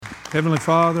Heavenly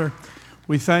Father,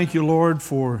 we thank you, Lord,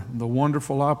 for the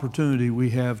wonderful opportunity we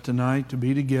have tonight to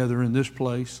be together in this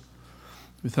place.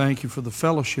 We thank you for the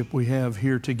fellowship we have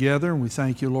here together. We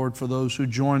thank you, Lord, for those who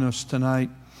join us tonight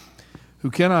who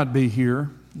cannot be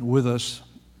here with us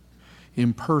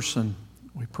in person.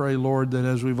 We pray, Lord, that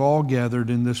as we've all gathered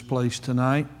in this place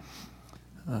tonight,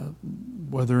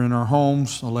 whether in our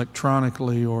homes,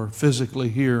 electronically, or physically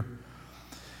here,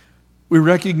 we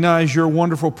recognize your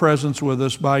wonderful presence with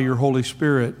us by your Holy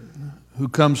Spirit who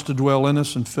comes to dwell in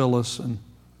us and fill us. And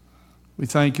we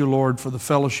thank you, Lord, for the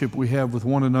fellowship we have with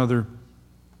one another.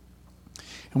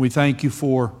 And we thank you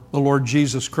for the Lord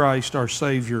Jesus Christ, our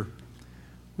Savior.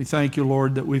 We thank you,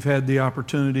 Lord, that we've had the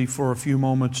opportunity for a few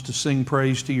moments to sing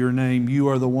praise to your name. You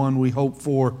are the one we hope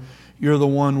for. You're the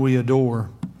one we adore.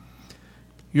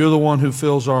 You're the one who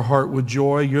fills our heart with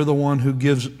joy. You're the one who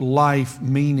gives life,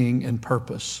 meaning, and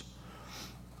purpose.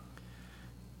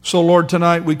 So, Lord,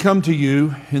 tonight we come to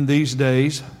you in these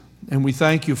days, and we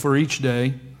thank you for each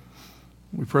day.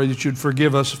 We pray that you'd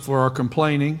forgive us for our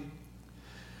complaining.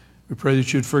 We pray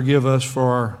that you'd forgive us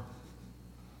for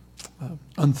our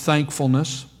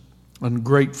unthankfulness,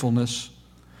 ungratefulness,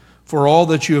 for all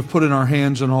that you have put in our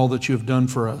hands and all that you have done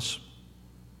for us.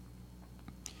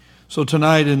 So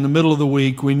tonight, in the middle of the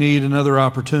week, we need another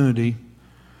opportunity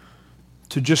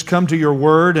to just come to your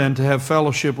word and to have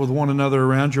fellowship with one another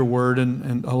around your word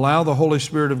and allow the Holy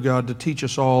Spirit of God to teach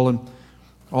us all. And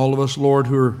all of us, Lord,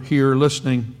 who are here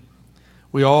listening,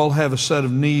 we all have a set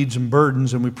of needs and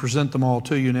burdens, and we present them all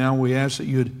to you now. We ask that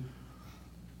you'd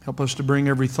help us to bring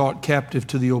every thought captive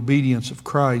to the obedience of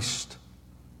Christ.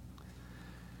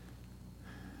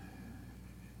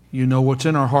 You know what's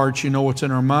in our hearts. You know what's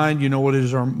in our mind. You know what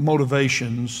is our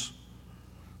motivations.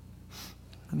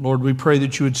 And Lord, we pray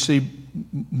that you would see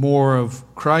more of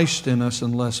Christ in us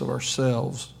and less of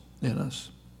ourselves in us.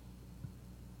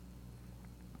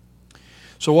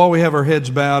 So while we have our heads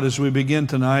bowed as we begin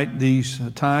tonight, these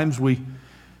times,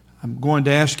 I'm going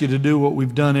to ask you to do what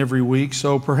we've done every week.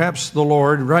 So perhaps the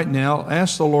Lord, right now,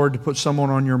 ask the Lord to put someone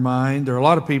on your mind. There are a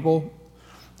lot of people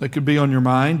that could be on your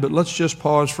mind, but let's just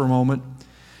pause for a moment.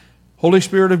 Holy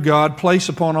Spirit of God, place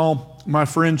upon all my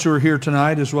friends who are here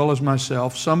tonight, as well as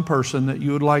myself, some person that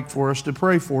you would like for us to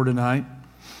pray for tonight.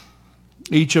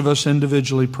 Each of us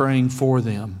individually praying for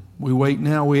them. We wait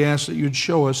now. We ask that you'd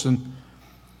show us and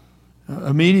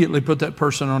immediately put that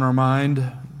person on our mind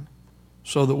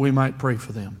so that we might pray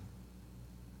for them.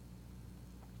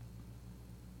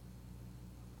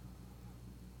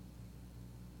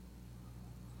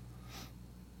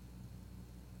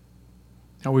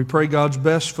 Now we pray God's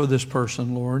best for this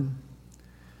person, Lord.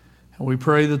 And we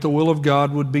pray that the will of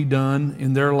God would be done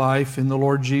in their life in the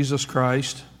Lord Jesus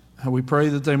Christ. And we pray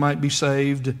that they might be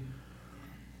saved,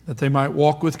 that they might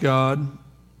walk with God,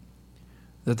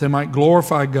 that they might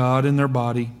glorify God in their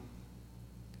body,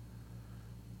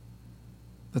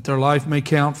 that their life may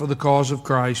count for the cause of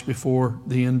Christ before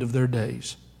the end of their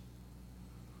days.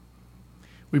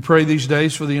 We pray these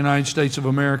days for the United States of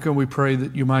America. We pray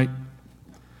that you might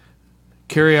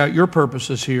carry out your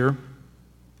purposes here.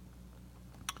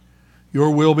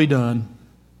 Your will be done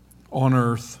on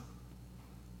earth,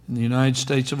 in the United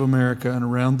States of America and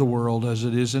around the world as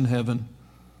it is in heaven.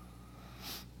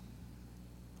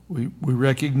 We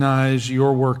recognize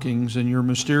your workings and your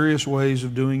mysterious ways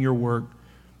of doing your work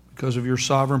because of your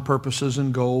sovereign purposes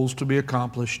and goals to be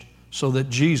accomplished so that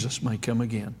Jesus may come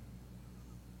again.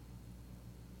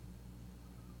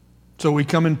 So we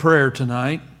come in prayer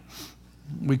tonight.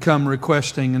 We come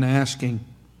requesting and asking,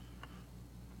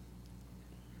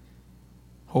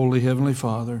 Holy Heavenly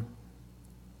Father,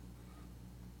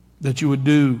 that you would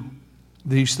do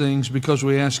these things because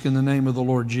we ask in the name of the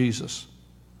Lord Jesus.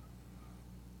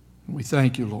 We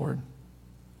thank you, Lord,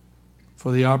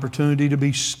 for the opportunity to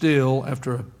be still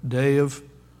after a day of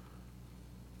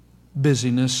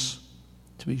busyness,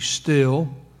 to be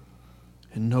still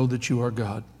and know that you are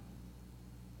God.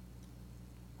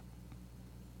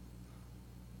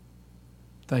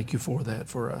 Thank you for that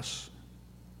for us.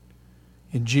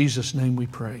 In Jesus' name we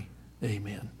pray.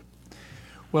 Amen.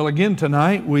 Well, again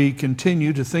tonight we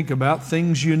continue to think about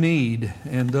things you need.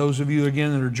 And those of you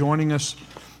again that are joining us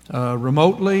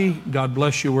remotely, God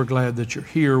bless you. We're glad that you're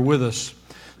here with us.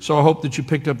 So I hope that you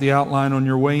picked up the outline on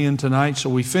your way in tonight. So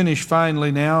we finish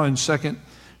finally now in 2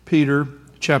 Peter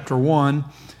chapter 1.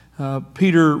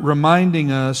 Peter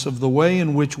reminding us of the way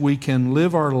in which we can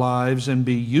live our lives and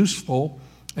be useful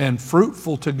and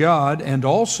fruitful to God, and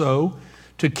also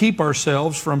to keep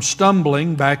ourselves from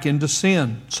stumbling back into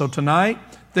sin. So tonight,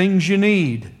 things you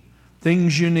need.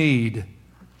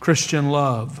 Christian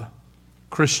love.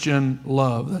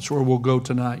 That's where we'll go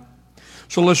tonight.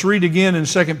 So let's read again in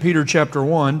 2 Peter chapter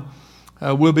 1.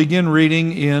 We'll begin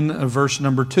reading in verse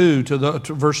number 2 to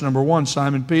verse number 1.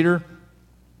 Simon Peter,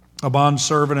 a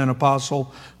bondservant and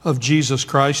apostle of Jesus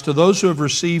Christ, to those who have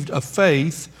received a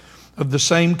faith of the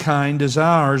same kind as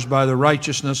ours by the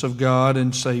righteousness of God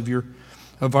and Savior,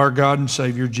 of our God and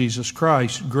Savior Jesus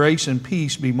Christ. Grace and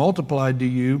peace be multiplied to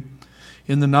you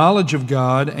in the knowledge of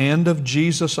God and of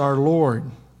Jesus our Lord,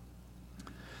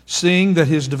 seeing that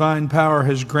His divine power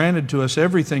has granted to us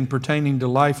everything pertaining to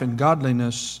life and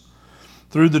godliness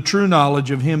through the true knowledge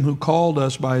of Him who called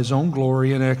us by His own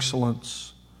glory and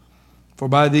excellence. For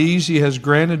by these He has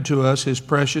granted to us His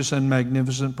precious and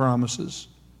magnificent promises,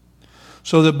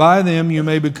 so that by them you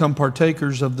may become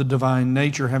partakers of the divine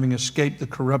nature, having escaped the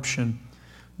corruption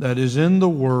that is in the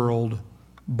world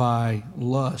by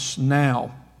lust.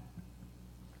 Now,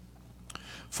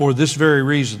 for this very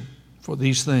reason, for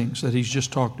these things that he's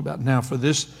just talked about, now for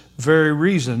this very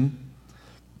reason,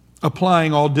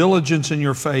 applying all diligence in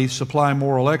your faith, supply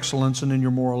moral excellence, and in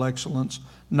your moral excellence,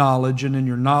 knowledge, and in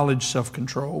your knowledge,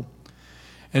 self-control,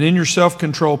 and in your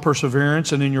self-control,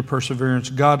 perseverance, and in your perseverance,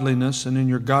 godliness, and in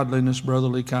your godliness,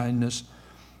 brotherly kindness,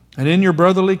 and in your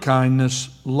brotherly kindness,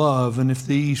 love. And if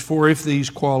these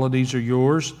qualities are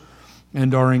yours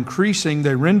and are increasing,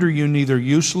 they render you neither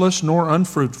useless nor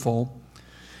unfruitful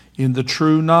in the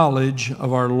true knowledge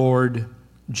of our Lord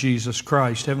Jesus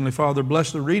Christ. Heavenly Father,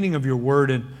 bless the reading of your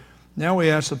word, and now we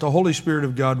ask that the Holy Spirit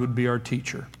of God would be our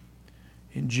teacher.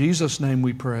 In Jesus' name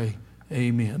we pray,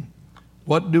 amen.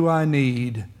 What do I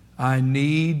need? I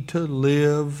need to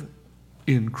live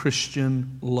in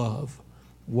Christian love.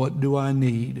 What do I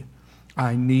need?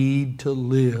 I need to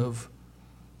live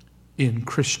in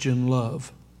Christian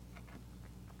love.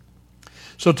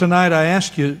 So tonight I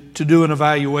ask you to do an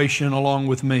evaluation along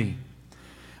with me.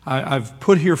 I've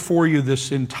put here for you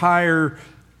this entire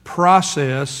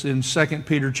process in 2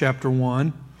 Peter chapter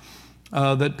 1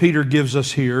 that Peter gives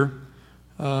us here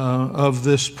of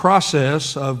this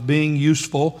process of being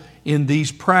useful in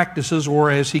these practices,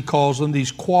 or as he calls them,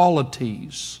 these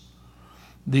qualities,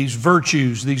 these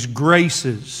virtues, these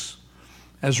graces.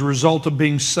 As a result of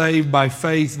being saved by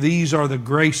faith, these are the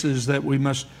graces that we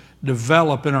must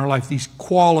develop in our life, these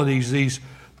qualities, these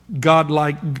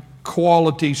God-like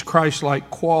qualities,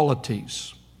 Christ-like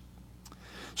qualities.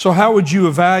 So how would you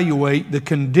evaluate the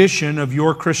condition of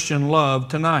your Christian love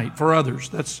tonight for others?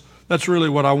 That's really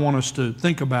what I want us to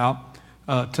think about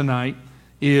tonight,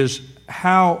 is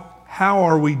how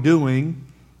are we doing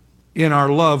in our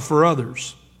love for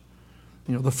others?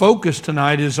 You know, the focus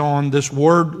tonight is on this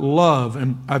word love,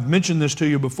 and I've mentioned this to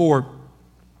you before,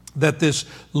 that this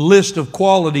list of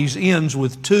qualities ends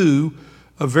with two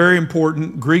very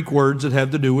important Greek words that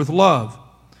have to do with love.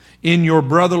 In your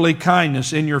brotherly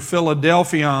kindness, in your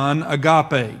Philadelphian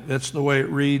agape. That's the way it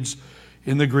reads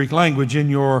in the Greek language. In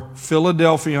your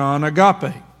Philadelphian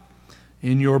agape.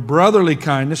 In your brotherly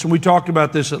kindness, and we talked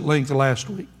about this at length last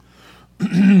week.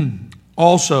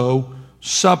 Also,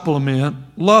 supplement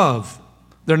love.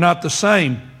 They're not the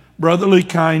same. Brotherly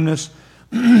kindness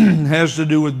has to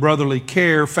do with brotherly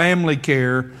care, family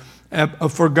care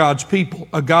for God's people.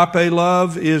 Agape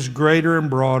love is greater and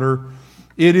broader.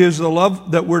 It is the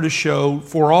love that we're to show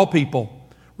for all people,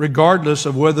 regardless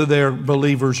of whether they're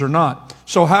believers or not.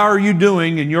 So how are you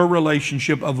doing in your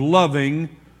relationship of loving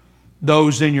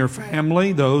those in your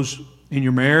family, those in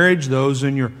your marriage, those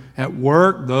at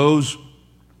work, those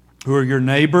who are your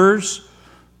neighbors,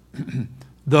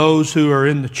 those who are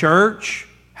in the church?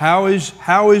 How is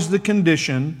the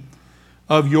condition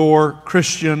of your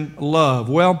Christian love?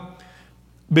 Well,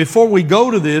 before we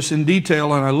go to this in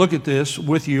detail and I look at this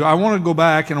with you, I want to go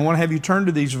back and I want to have you turn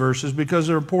to these verses because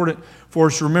they're important for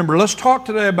us to remember. Let's talk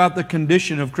today about the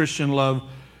condition of Christian love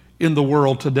in the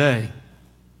world today.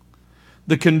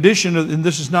 The condition of, and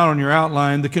this is not on your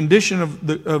outline, the condition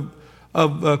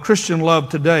of Christian love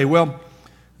today. Well,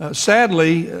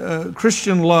 sadly,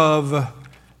 Christian love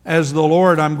as the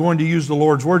Lord, I'm going to use the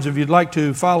Lord's words. If you'd like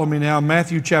to follow me now,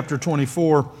 Matthew chapter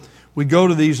 24, we go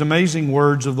to these amazing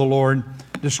words of the Lord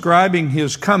describing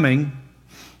His coming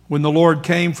when the Lord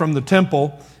came from the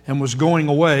temple and was going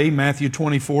away. Matthew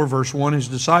 24, verse 1, His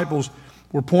disciples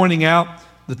were pointing out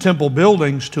the temple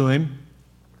buildings to Him,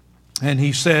 and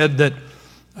He said that,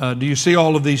 do you see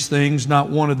all of these things?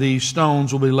 Not one of these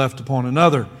stones will be left upon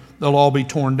another. They'll all be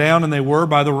torn down, and they were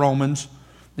by the Romans.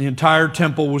 The entire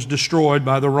temple was destroyed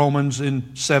by the Romans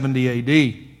in 70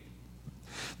 A.D.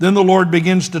 Then the Lord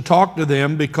begins to talk to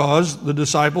them because the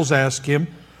disciples ask Him,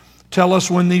 tell us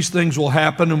when these things will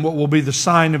happen and what will be the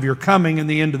sign of your coming and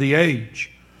the end of the age.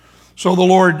 So the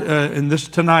Lord, and this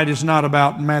tonight is not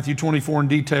about Matthew 24 in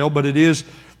detail, but it is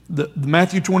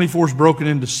Matthew 24 is broken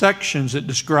into sections. It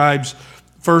describes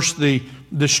first the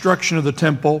destruction of the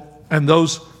temple and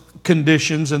those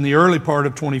conditions in the early part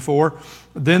of 24.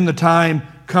 Then the time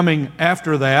coming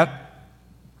after that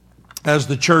as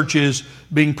the church is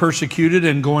being persecuted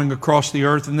and going across the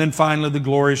earth. And then finally the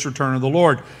glorious return of the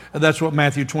Lord. And that's what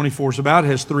Matthew 24 is about. It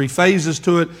has 3 phases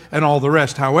to it and all the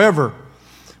rest. However,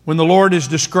 when the Lord is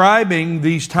describing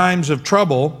these times of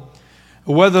trouble,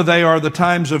 whether they are the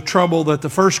times of trouble that the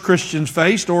first Christians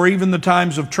faced or even the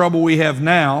times of trouble we have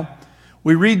now,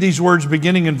 we read these words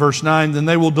beginning in verse 9, "Then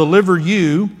they will deliver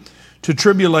you to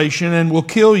tribulation and will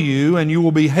kill you, and you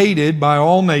will be hated by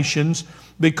all nations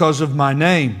because of my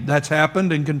name." That's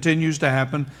happened and continues to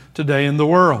happen today in the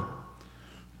world.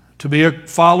 To be a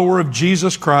follower of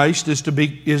Jesus Christ is to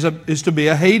be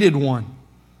a hated one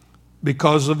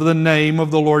because of the name of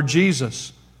the Lord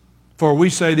Jesus. For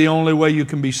we say the only way you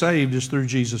can be saved is through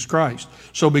Jesus Christ.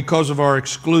 So because of our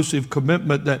exclusive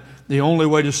commitment that the only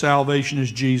way to salvation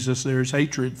is Jesus, there is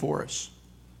hatred for us.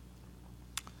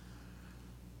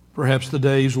 Perhaps the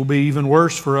days will be even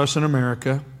worse for us in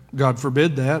America. God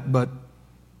forbid that, but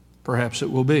perhaps it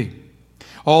will be.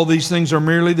 All these things are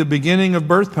merely the beginning of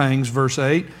birth pangs, verse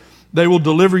 8. "They will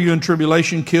deliver you in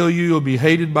tribulation, kill you, you'll be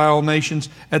hated by all nations.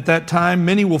 At that time,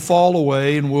 many will fall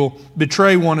away and will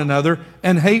betray one another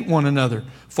and hate one another.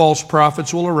 False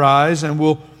prophets will arise and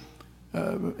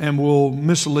will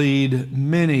mislead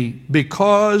many.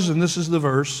 Because," and this is the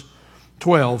verse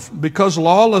 12, "because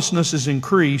lawlessness is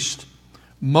increased,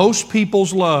 most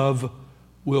people's love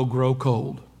will grow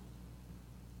cold."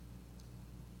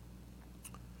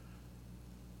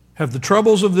 Have the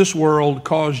troubles of this world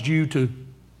caused you to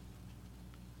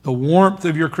the warmth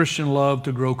of your Christian love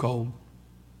to grow cold?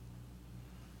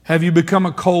 Have you become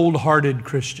a cold-hearted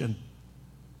Christian?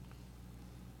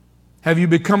 Have you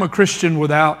become a Christian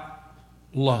without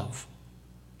love?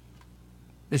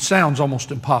 It sounds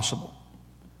almost impossible.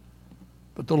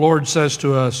 But the Lord says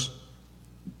to us,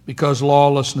 because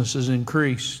lawlessness is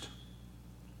increased,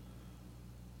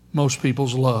 most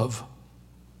people's love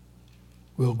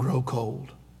will grow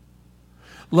cold.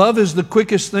 Love is the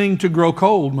quickest thing to grow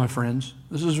cold, my friends.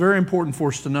 This is very important for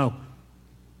us to know.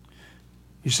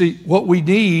 You see, what we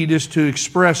need is to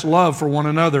express love for one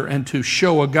another and to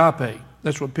show agape.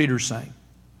 That's what Peter's saying.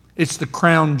 It's the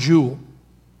crown jewel.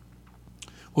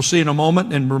 We'll see in a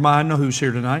moment and remind who's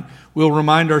here tonight. We'll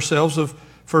remind ourselves of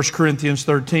 1 Corinthians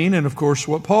 13 and, of course,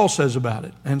 what Paul says about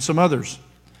it and some others.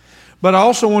 But I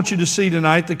also want you to see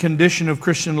tonight the condition of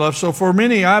Christian love. So for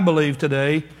many, I believe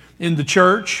today, in the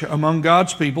church, among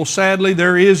God's people, sadly,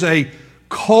 there is a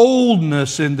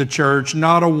coldness in the church,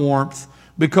 not a warmth,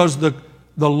 because the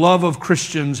love of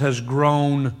Christians has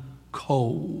grown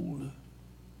cold.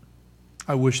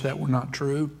 I wish that were not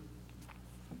true.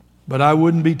 But I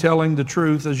wouldn't be telling the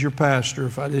truth as your pastor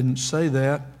if I didn't say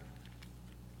that.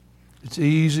 It's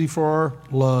easy for our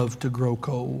love to grow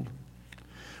cold.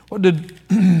 What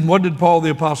did Paul the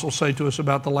Apostle say to us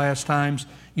about the last times?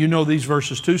 You know these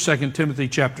verses too, 2 Timothy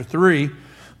chapter 3.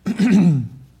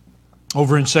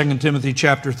 Over in 2 Timothy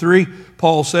chapter 3,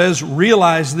 Paul says,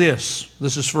 "Realize this."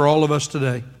 This is for all of us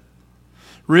today.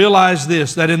 "Realize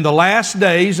this, that in the last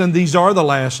days," and these are the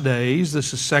last days,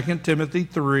 this is 2 Timothy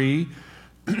 3,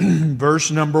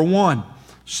 verse number 1.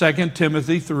 2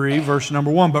 Timothy 3, verse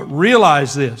number 1. But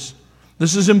realize this.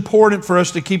 This is important for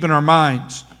us to keep in our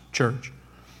minds, church.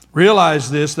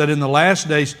 Realize this, that in the last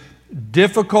days,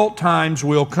 difficult times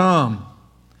will come.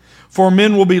 For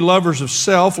men will be lovers of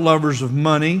self, lovers of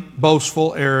money,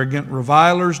 boastful, arrogant,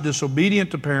 revilers,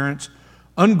 disobedient to parents,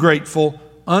 ungrateful,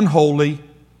 unholy,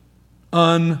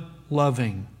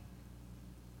 unloving,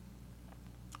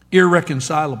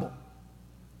 irreconcilable,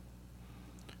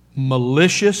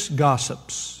 malicious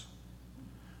gossips,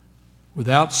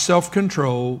 without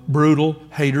self-control, brutal,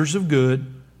 haters of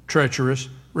good, treacherous,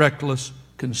 reckless,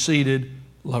 conceited,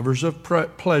 lovers of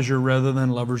pleasure rather than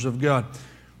lovers of God.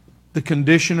 The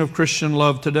condition of Christian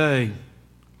love today: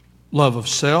 love of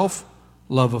self,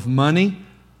 love of money,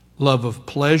 love of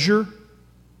pleasure,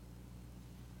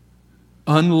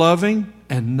 unloving,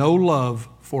 and no love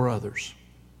for others.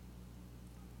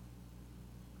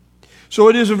 So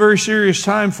it is a very serious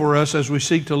time for us as we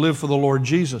seek to live for the Lord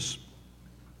Jesus.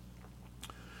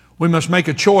 We must make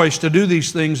a choice to do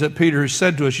these things that Peter has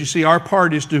said to us. You see, our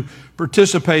part is to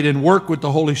participate and work with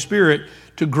the Holy Spirit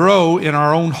to grow in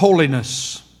our own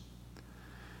holiness.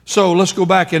 So let's go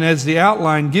back, and as the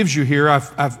outline gives you here,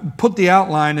 I've put the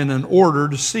outline in an order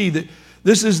to see that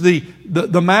this is the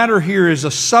matter here is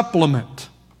a supplement.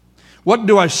 What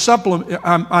do I supplement?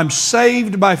 I'm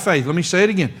saved by faith. Let me say it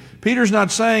again. Peter's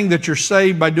not saying that you're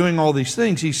saved by doing all these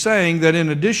things. He's saying that in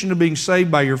addition to being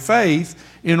saved by your faith,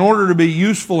 in order to be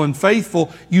useful and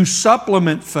faithful, you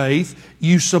supplement faith,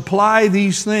 you supply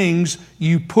these things,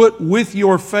 you put with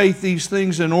your faith these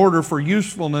things in order for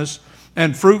usefulness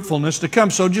and fruitfulness to come.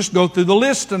 So just go through the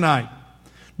list tonight.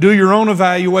 Do your own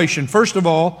evaluation. First of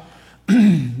all,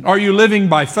 are you living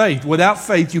by faith? Without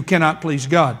faith, you cannot please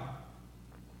God.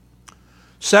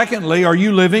 Secondly, are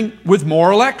you living with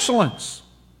moral excellence?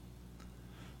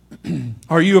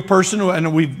 Are you a person who,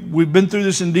 and we've been through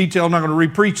this in detail, I'm not going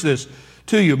to repreach this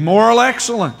to you. Moral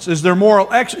excellence.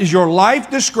 Is your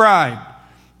life described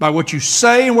by what you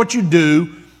say and what you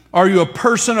do? Are you a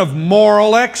person of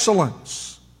moral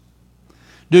excellence?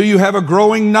 Do you have a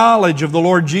growing knowledge of the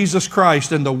Lord Jesus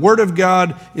Christ? And the Word of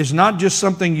God is not just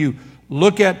something you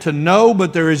look at to know,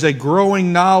 but there is a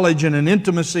growing knowledge and an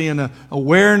intimacy and an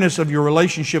awareness of your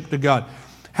relationship to God.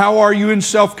 How are you in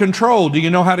self-control? Do you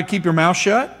know how to keep your mouth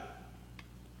shut?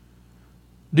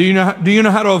 Do you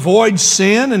know how to avoid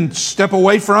sin and step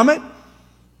away from it?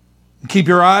 Keep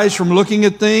your eyes from looking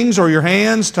at things, or your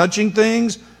hands touching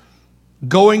things,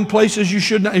 going places you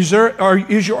should not.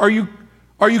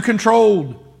 Are you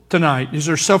controlled tonight? Is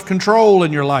there self-control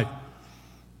in your life?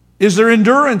 Is there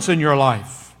endurance in your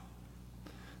life?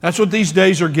 That's what these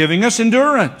days are giving us,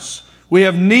 endurance. We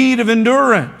have need of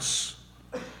endurance.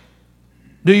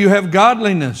 Do you have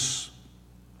godliness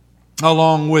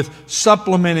along with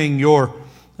supplementing your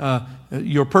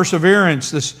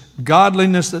perseverance, this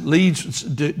godliness that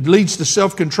leads to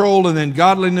self-control, and then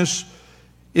godliness?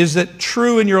 Is it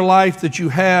true in your life that you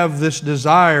have this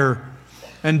desire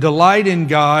and delight in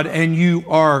God, and you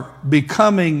are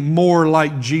becoming more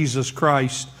like Jesus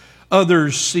Christ?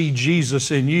 Others see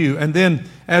Jesus in you. And then,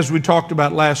 as we talked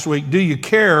about last week, do you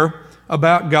care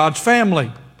about God's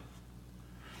family?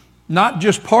 Not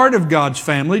just part of God's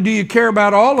family. Do you care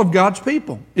about all of God's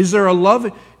people? Is there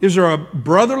a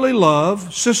brotherly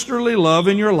love, sisterly love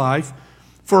in your life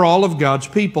for all of God's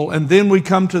people? And then we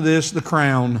come to this, the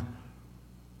crown,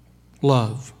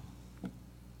 love.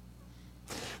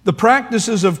 The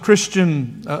practices of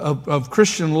Christian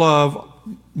love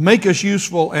make us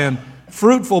useful and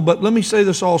fruitful, but let me say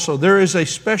this also. There is a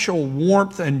special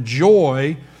warmth and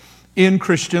joy in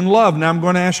Christian love. Now I'm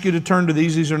going to ask you to turn to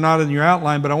these. These are not in your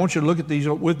outline, but I want you to look at these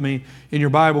with me in your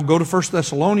Bible. Go to 1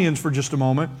 Thessalonians for just a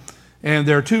moment. And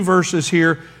there are two verses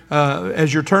here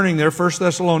as you're turning there. 1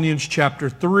 Thessalonians chapter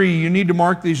 3. You need to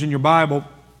mark these in your Bible.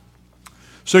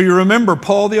 So you remember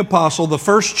Paul the Apostle, the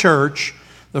first church,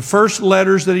 the first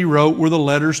letters that he wrote were the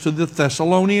letters to the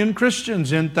Thessalonian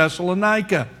Christians in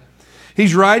Thessalonica.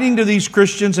 He's writing to these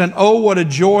Christians, and oh, what a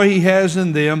joy he has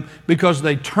in them, because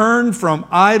they turned from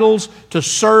idols to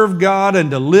serve God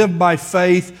and to live by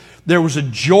faith. There was a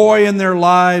joy in their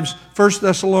lives. 1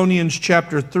 Thessalonians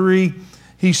chapter 3,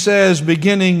 he says,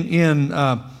 beginning in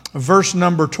verse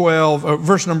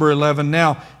number 11,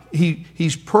 now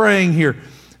he's praying here.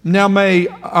 Now may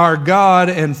our God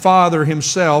and Father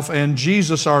himself and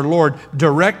Jesus our Lord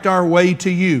direct our way to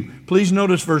you. Please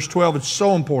notice verse 12, it's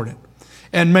so important.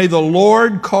 And may the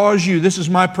Lord cause you, this is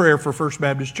my prayer for First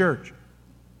Baptist Church.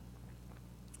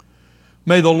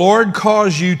 May the Lord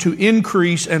cause you to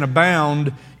increase and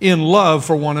abound in love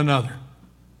for one another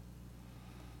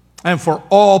and for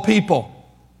all people,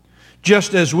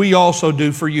 just as we also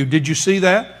do for you. Did you see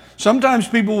that? Sometimes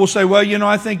people will say, well,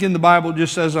 I think in the Bible it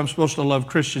just says I'm supposed to love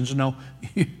Christians. No,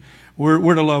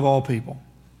 we're to love all people.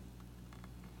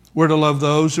 We're to love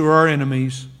those who are our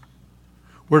enemies.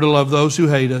 We're to love those who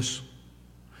hate us.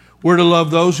 We're to love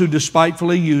those who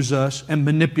despitefully use us and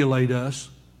manipulate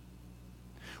us.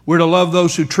 We're to love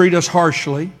those who treat us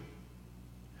harshly.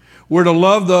 We're to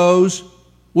love those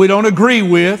we don't agree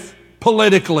with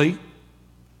politically.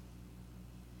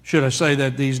 Should I say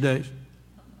that these days?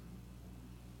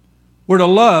 We're to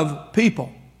love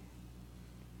people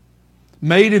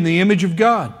made in the image of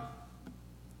God.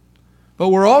 But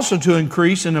we're also to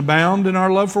increase and abound in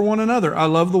our love for one another. I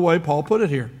love the way Paul put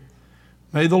it here.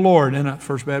 May the Lord, and at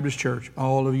First Baptist Church,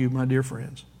 all of you, my dear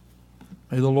friends,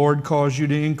 may the Lord cause you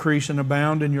to increase and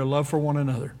abound in your love for one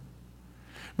another.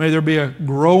 May there be a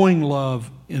growing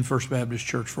love in First Baptist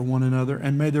Church for one another,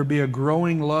 and may there be a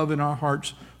growing love in our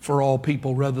hearts for all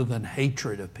people rather than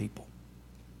hatred of people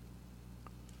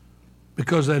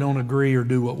because they don't agree or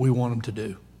do what we want them to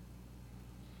do.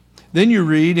 Then you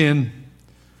read in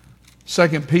 2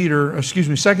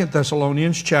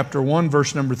 Thessalonians chapter 1,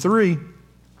 verse number 3,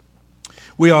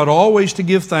 we ought always to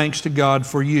give thanks to God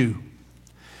for you,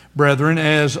 brethren,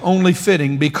 as only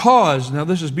fitting, because, now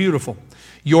this is beautiful,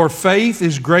 your faith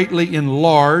is greatly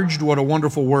enlarged, what a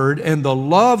wonderful word, and the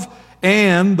love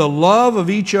and the love of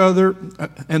each other,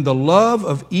 and the love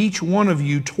of each one of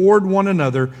you toward one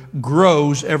another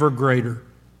grows ever greater.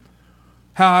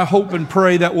 How I hope and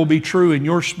pray that will be true in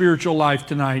your spiritual life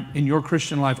tonight, in your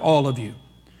Christian life, all of you.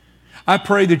 I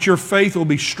pray that your faith will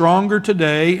be stronger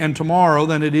today and tomorrow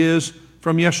than it is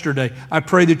from yesterday. I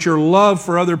pray that your love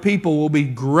for other people will be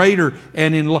greater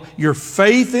and your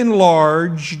faith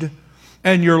enlarged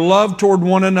and your love toward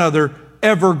one another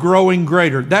ever growing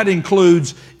greater. That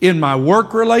includes in my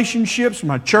work relationships,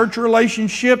 my church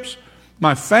relationships,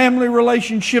 my family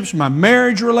relationships, my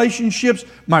marriage relationships,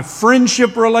 my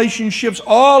friendship relationships,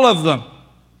 all of them.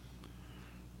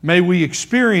 May we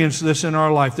experience this in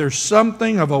our life. There's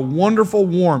something of a wonderful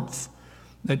warmth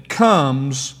that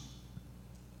comes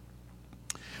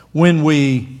when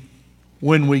we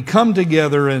come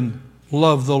together and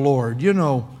love the Lord. You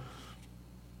know,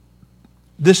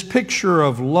 this picture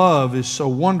of love is so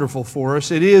wonderful for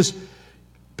us.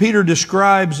 Peter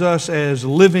describes us as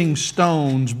living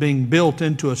stones being built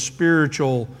into a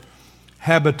spiritual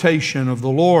habitation of the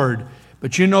Lord.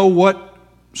 But you know what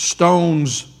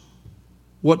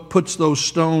puts those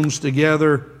stones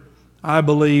together? I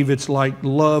believe it's like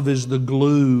love is the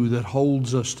glue that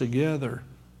holds us together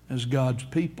as God's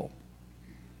people.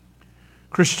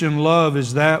 Christian love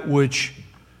is that which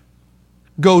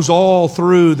goes all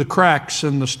through the cracks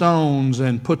and the stones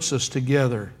and puts us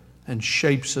together and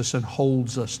shapes us and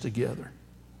holds us together.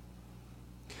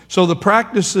 So the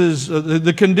practices,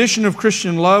 the condition of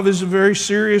Christian love is a very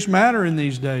serious matter in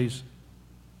these days.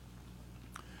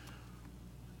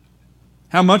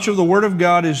 How much of the Word of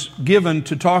God is given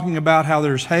to talking about how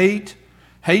there's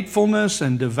hatefulness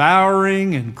and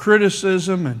devouring and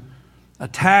criticism and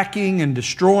attacking and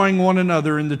destroying one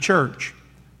another in the church.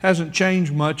 Hasn't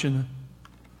changed much in the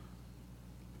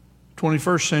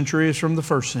 21st century as from the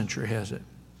first century, has it?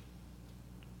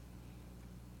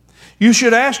 You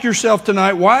should ask yourself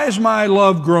tonight, why has my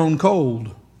love grown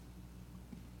cold?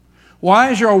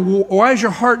 Why is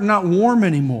your heart not warm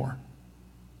anymore?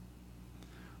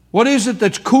 What is it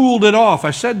that's cooled it off?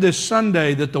 I said this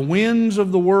Sunday that the winds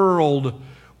of the world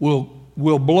will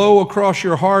blow across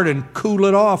your heart and cool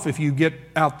it off if you get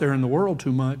out there in the world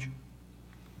too much.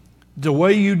 The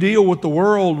way you deal with the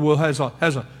world has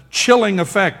a chilling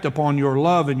effect upon your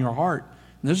love and your heart.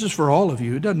 And this is for all of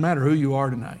you. It doesn't matter who you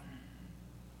are tonight.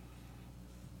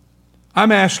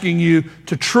 I'm asking you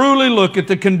to truly look at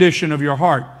the condition of your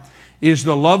heart. Is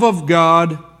the love of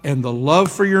God and the love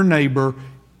for your neighbor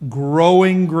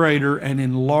growing greater and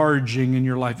enlarging in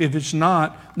your life? If it's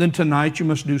not, then tonight you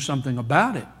must do something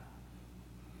about it.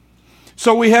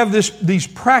 So we have these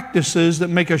practices that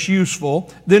make us useful.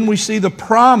 Then we see the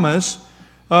promise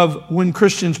of when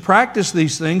Christians practice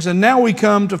these things. And now we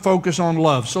come to focus on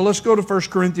love. So let's go to 1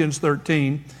 Corinthians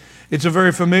 13. It's a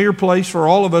very familiar place for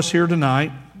all of us here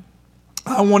tonight.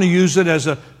 I want to use it as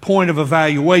a point of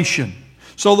evaluation.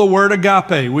 So the word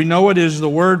agape, we know it is the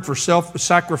word for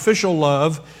self-sacrificial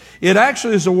love. It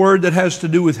actually is a word that has to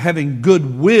do with having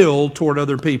goodwill toward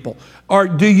other people. Or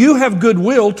do you have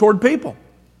goodwill toward people?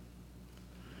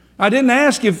 I didn't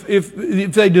ask if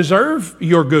they deserve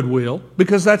your goodwill,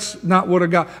 because that's not what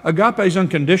agape is.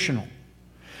 Unconditional.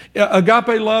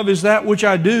 Agape love is that which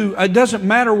I do. It doesn't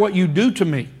matter what you do to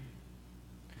me.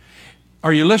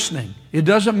 Are you listening? It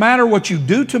doesn't matter what you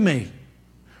do to me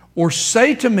or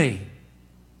say to me.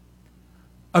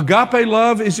 Agape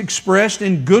love is expressed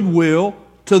in goodwill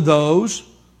to those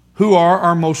who are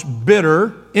our most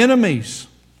bitter enemies.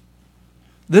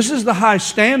 This is the high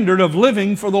standard of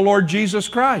living for the Lord Jesus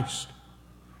Christ.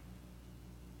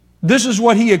 This is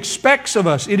what He expects of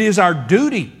us. It is our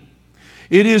duty.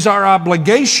 It is our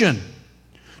obligation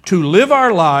to live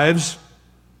our lives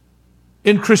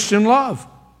in Christian love.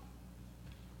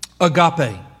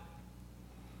 Agape,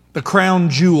 the crown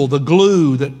jewel, the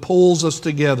glue that pulls us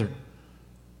together.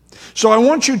 So I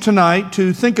want you tonight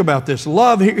to think about this.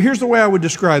 Love, here's the way I would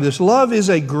describe this. Love is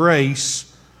a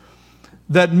grace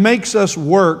that makes us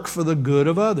work for the good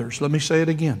of others. Let me say it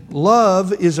again.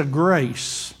 Love is a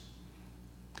grace.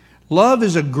 Love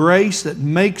is a grace that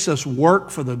makes us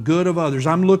work for the good of others.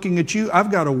 I'm looking at you.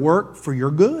 I've got to work for your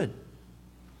good.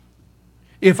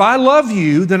 If I love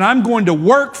you, then I'm going to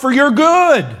work for your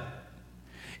good.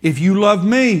 If you love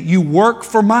me, you work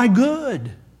for my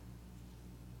good.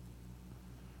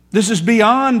 This is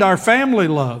beyond our family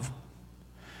love.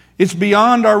 It's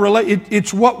beyond our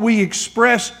it's what we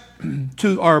express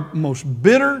to our most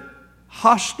bitter,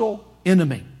 hostile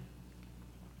enemy.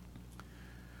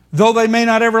 Though they may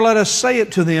not ever let us say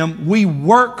it to them, we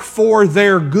work for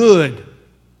their good.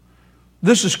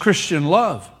 This is Christian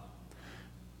love.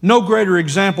 No greater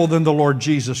example than the Lord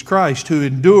Jesus Christ, who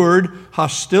endured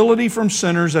hostility from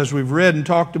sinners, as we've read and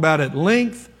talked about at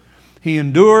length. He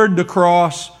endured the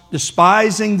cross,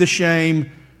 despising the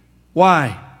shame.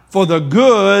 Why? For the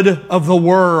good of the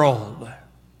world.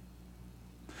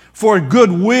 For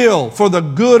goodwill, for the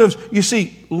good of... You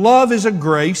see, love is a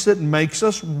grace that makes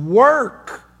us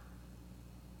work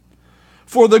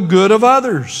for the good of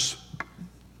others.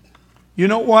 You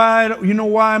know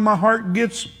why my heart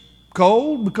gets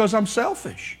cold? Because I'm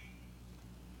selfish.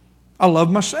 I love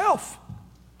myself.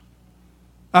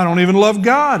 I don't even love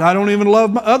God. I don't even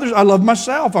love others. I love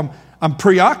myself. I'm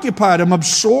preoccupied. I'm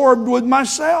absorbed with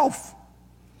myself.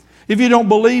 If you don't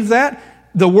believe that,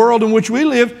 the world in which we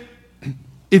live,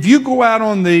 if you go out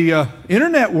on the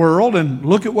internet world and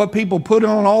look at what people put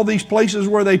on all these places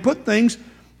where they put things,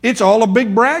 it's all a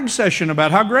big brag session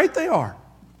about how great they are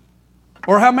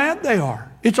or how mad they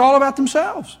are. It's all about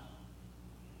themselves.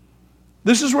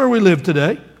 This is where we live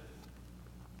today.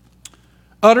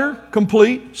 Utter,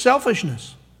 complete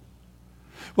selfishness.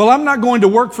 Well, I'm not going to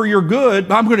work for your good,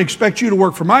 but I'm going to expect you to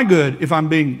work for my good if I'm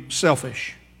being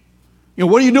selfish. You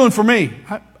know, what are you doing for me?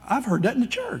 I've heard that in the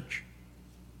church.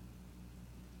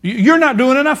 You're not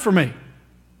doing enough for me.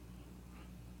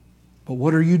 But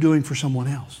what are you doing for someone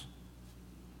else?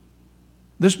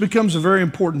 This becomes a very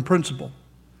important principle.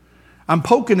 I'm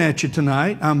poking at you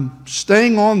tonight. I'm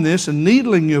staying on this and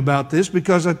needling you about this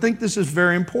because I think this is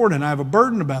very important. I have a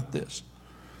burden about this.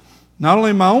 Not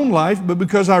only in my own life, but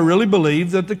because I really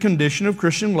believe that the condition of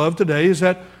Christian love today is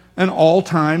at an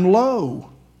all-time low.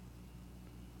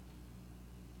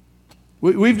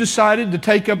 We've decided to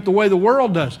take up the way the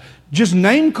world does. Just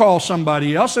name call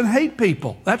somebody else and hate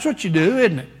people. That's what you do,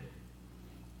 isn't it?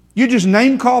 You just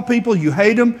name call people, you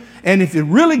hate them, and if it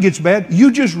really gets bad,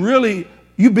 you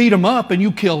beat them up and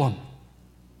you kill them.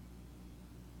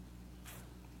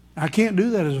 I can't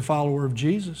do that as a follower of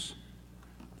Jesus.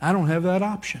 I don't have that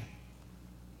option.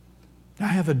 I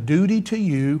have a duty to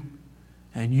you,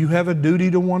 and you have a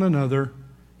duty to one another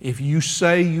if you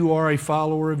say you are a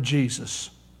follower of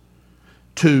Jesus,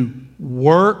 to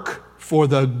work for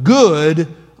the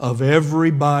good of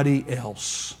everybody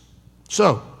else.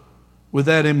 So, with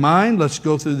that in mind, let's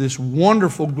go through this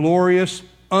wonderful, glorious,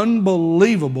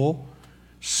 unbelievable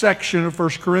section of 1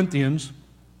 Corinthians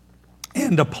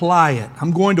and apply it.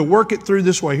 I'm going to work it through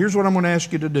this way. Here's what I'm going to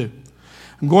ask you to do.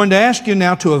 I'm going to ask you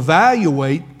now to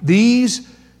evaluate these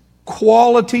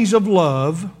qualities of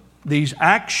love, these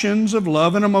actions of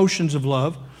love and emotions of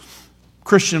love,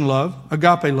 Christian love,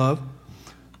 agape love.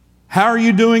 How are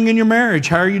you doing in your marriage?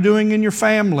 How are you doing in your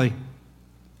family?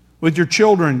 With your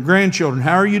children, grandchildren?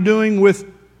 How are you doing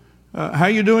how are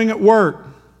you doing at work?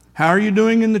 How are you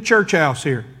doing in the church house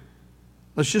here?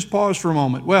 Let's just pause for a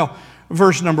moment. Well,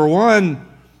 verse number 1,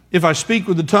 if I speak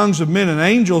with the tongues of men and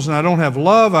angels and I don't have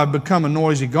love, I become a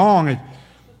noisy gong.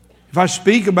 If I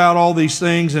speak about all these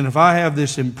things and if I have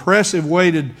this impressive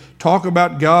way to talk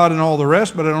about God and all the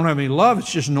rest, but I don't have any love,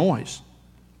 it's just noise.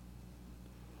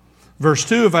 Verse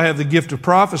 2, if I have the gift of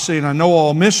prophecy and I know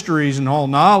all mysteries and all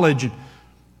knowledge, and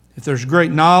if there's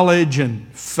great knowledge and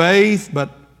faith, but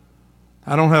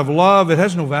I don't have love, it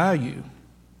has no value.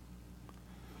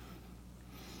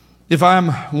 If I'm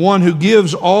one who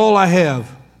gives all I have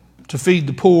to feed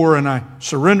the poor and I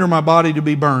surrender my body to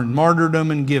be burned, martyrdom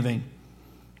and giving,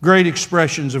 great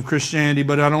expressions of Christianity,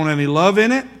 but I don't have any love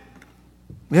in it,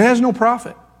 it has no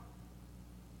profit.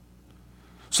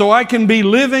 So I can be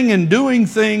living and doing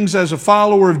things as a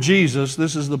follower of Jesus.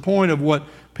 This is the point of what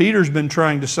Peter's been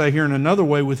trying to say here in another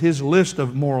way with his list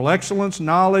of moral excellence,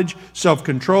 knowledge,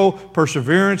 self-control,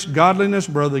 perseverance, godliness,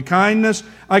 brotherly kindness.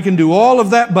 I can do all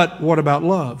of that, but what about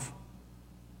love?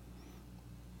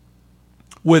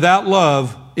 Without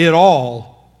love, it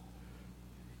all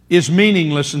is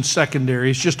meaningless and secondary.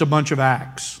 It's just a bunch of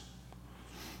acts.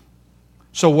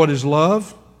 So what is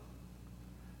love?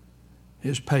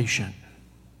 Is patient.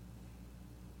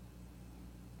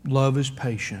 Love is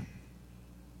patient.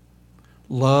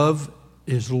 Love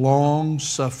is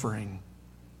long-suffering.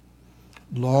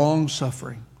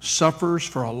 Long-suffering. Suffers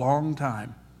for a long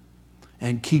time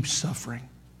and keeps suffering.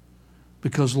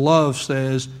 Because love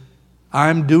says,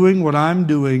 I'm doing what I'm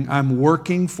doing. I'm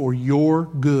working for your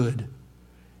good.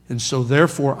 And so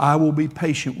therefore, I will be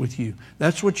patient with you.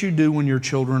 That's what you do when your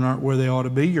children aren't where they ought to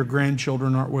be. Your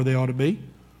grandchildren aren't where they ought to be.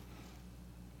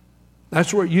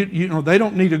 That's where, you know, they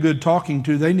don't need a good talking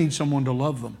to. They need someone to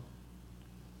love them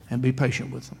and be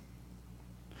patient with them.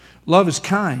 Love is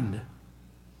kind.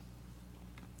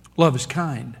 Love is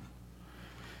kind.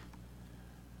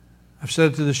 I've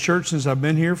said it to this church since I've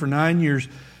been here for 9 years.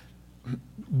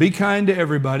 Be kind to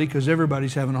everybody because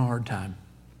everybody's having a hard time.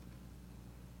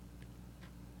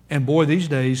 And boy, these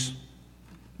days,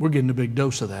 we're getting a big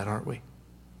dose of that, aren't we?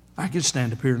 I could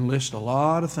stand up here and list a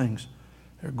lot of things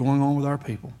that are going on with our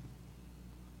people.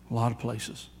 A lot of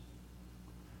places.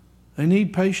 They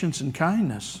need patience and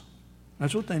kindness.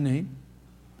 That's what they need.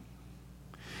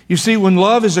 You see, when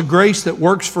love is a grace that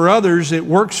works for others, it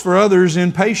works for others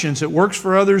in patience. It works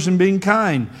for others in being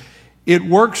kind. It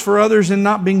works for others in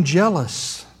not being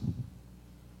jealous.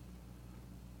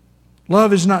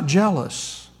 Love is not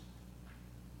jealous.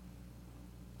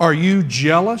 Are you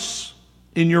jealous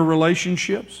in your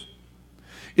relationships?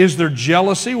 Is there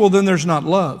jealousy? Well, then there's not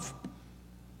love.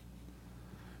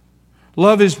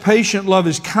 Love is patient, love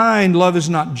is kind, love is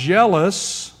not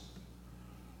jealous,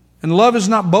 and love is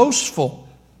not boastful.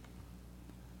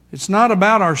 It's not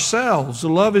about ourselves. The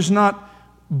love is not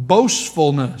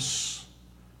boastfulness.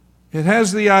 It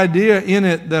has the idea in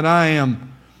it that I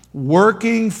am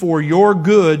working for your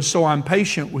good, so I'm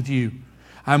patient with you.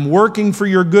 I'm working for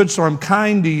your good, so I'm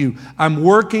kind to you. I'm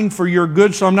working for your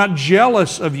good, so I'm not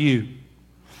jealous of you.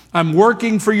 I'm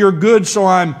working for your good, so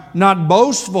I'm not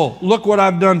boastful. Look what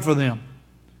I've done for them.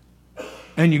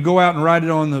 And you go out and write it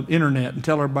on the internet and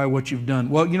tell everybody what you've done.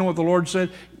 Well, you know what the Lord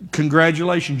said?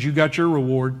 Congratulations, you got your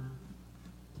reward.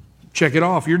 Check it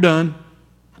off, you're done.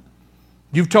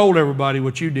 You've told everybody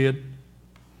what you did.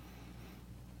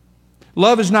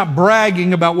 Love is not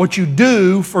bragging about what you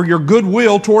do for your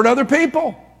goodwill toward other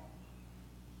people.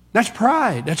 That's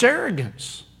pride, that's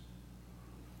arrogance.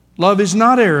 Love is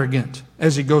not arrogant,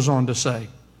 as he goes on to say.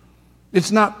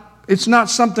 It's not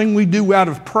something we do out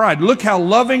of pride. Look how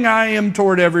loving I am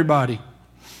toward everybody.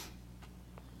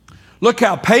 Look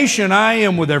how patient I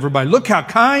am with everybody. Look how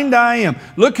kind I am.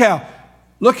 Look how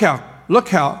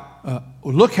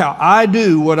I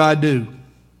do what I do.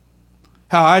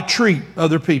 How I treat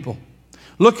other people.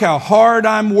 Look how hard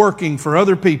I'm working for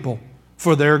other people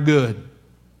for their good.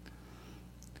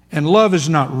 And love is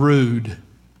not rude.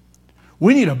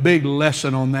 We need a big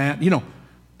lesson on that. You know,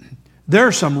 there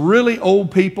are some really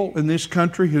old people in this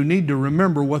country who need to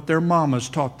remember what their mamas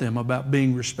taught them about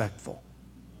being respectful.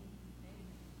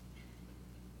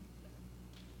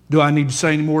 Do I need to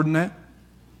say any more than that?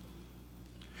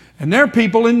 And there are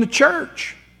people in the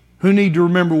church who need to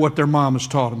remember what their mamas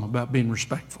taught them about being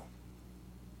respectful.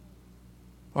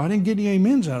 Well, I didn't get any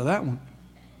amens out of that one.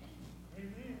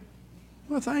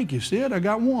 Well, thank you, Sid. I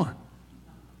got one.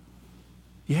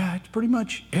 Yeah, it's pretty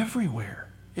much everywhere,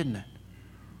 isn't it?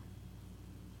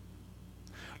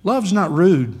 Love's not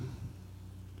rude.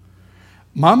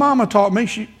 My mama taught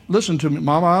me, listen to me,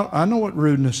 Mama, I know what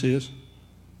rudeness is.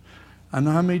 I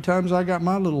know how many times I got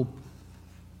my little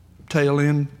tail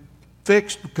end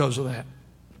fixed because of that.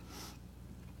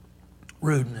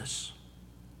 Rudeness.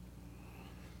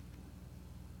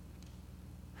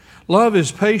 Love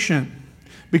is patient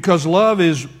because love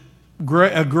is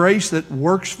a grace that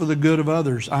works for the good of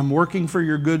others. I'm working for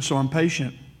your good, so I'm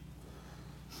patient.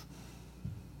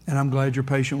 And I'm glad you're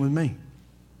patient with me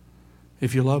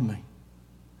if you love me.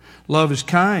 Love is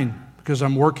kind because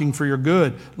I'm working for your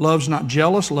good. Love's not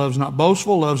jealous. Love's not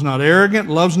boastful. Love's not arrogant.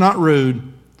 Love's not rude.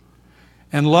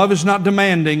 And love is not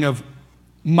demanding of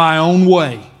my own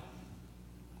way.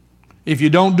 If you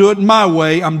don't do it my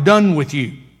way, I'm done with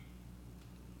you.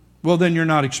 Well, then you're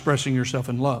not expressing yourself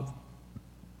in love.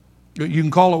 You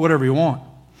can call it whatever you want.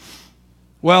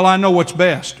 Well, I know what's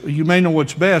best. You may know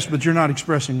what's best, but you're not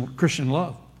expressing Christian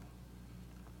love.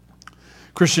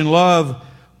 Christian love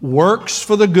works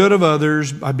for the good of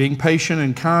others by being patient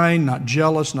and kind, not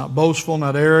jealous, not boastful,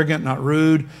 not arrogant, not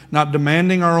rude, not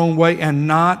demanding our own way, and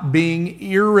not being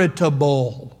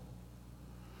irritable.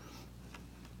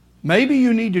 Maybe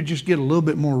you need to just get a little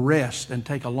bit more rest and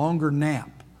take a longer nap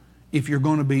if you're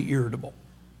going to be irritable.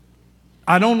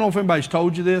 I don't know if anybody's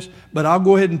told you this, but I'll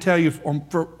go ahead and tell you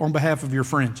on behalf of your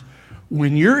friends.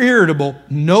 When you're irritable,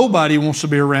 nobody wants to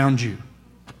be around you.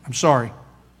 I'm sorry.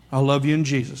 I love you in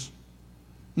Jesus.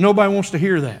 Nobody wants to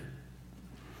hear that.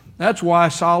 That's why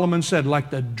Solomon said,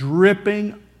 like the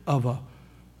dripping of a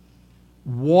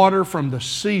water from the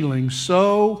ceiling,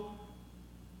 so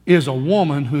is a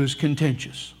woman who is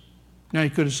contentious. Now, he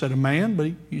could have said a man,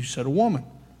 but he said a woman.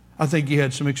 I think he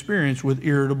had some experience with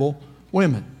irritable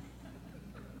women.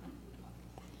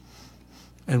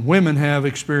 And women have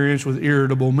experience with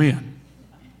irritable men.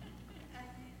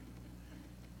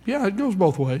 Yeah, it goes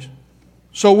both ways.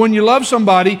 So when you love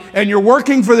somebody and you're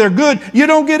working for their good, you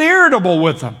don't get irritable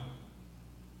with them.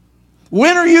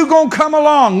 When are you going to come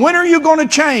along? When are you going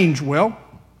to change? Well,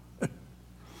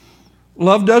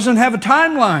 love doesn't have a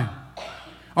timeline.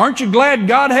 Aren't you glad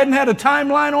God hadn't had a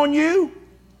timeline on you?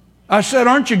 I said,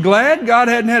 aren't you glad God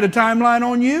hadn't had a timeline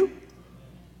on you?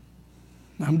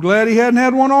 I'm glad He hadn't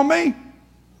had one on me.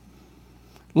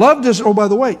 Oh, by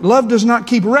the way, love does not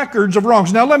keep records of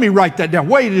wrongs. Now, let me write that down.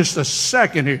 Wait just a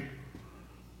second here.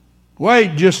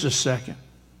 Wait just a second.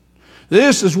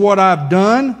 This is what I've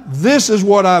done. This is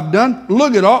what I've done.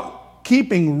 Look at all,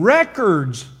 keeping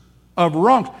records of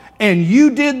wrongs. And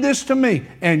you did this to me.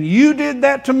 And you did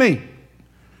that to me.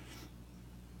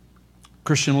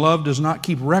 Christian love does not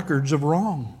keep records of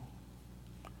wrong.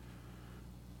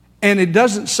 And it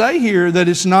doesn't say here that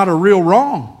it's not a real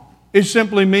wrong. It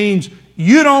simply means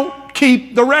you don't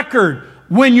keep the record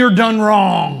when you're done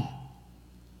wrong.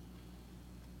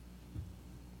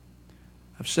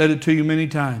 I've said it to you many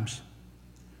times.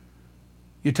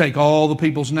 You take all the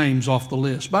people's names off the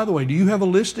list. By the way, do you have a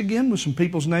list again with some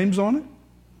people's names on it?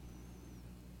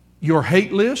 Your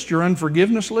hate list, your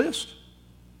unforgiveness list?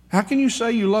 How can you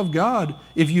say you love God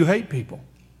if you hate people?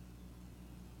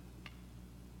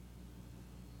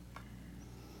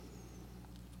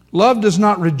 Love does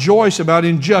not rejoice about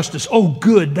injustice. Oh,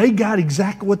 good, they got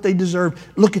exactly what they deserve.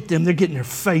 Look at them, they're getting their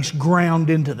face ground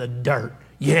into the dirt.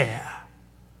 Yeah.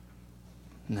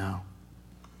 No.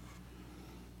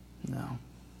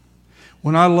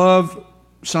 When I love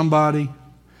somebody,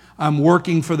 I'm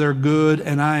working for their good,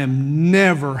 and I am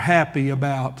never happy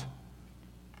about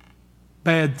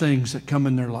bad things that come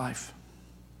in their life.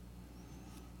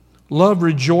 Love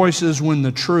rejoices when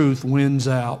the truth wins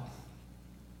out.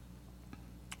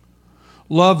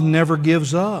 Love never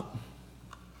gives up.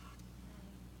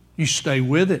 You stay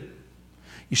with it.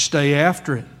 You stay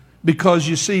after it. Because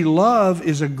you see, love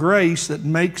is a grace that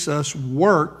makes us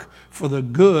work for the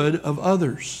good of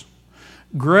others.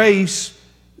 Grace,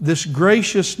 this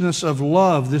graciousness of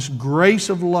love, this grace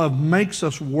of love makes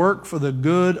us work for the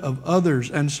good of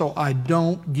others. And so I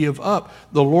don't give up.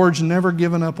 The Lord's never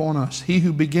given up on us. He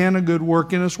who began a good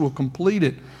work in us will complete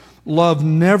it. Love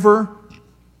never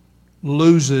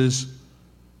loses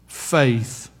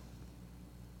faith.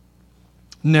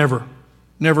 Never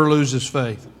loses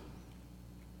faith.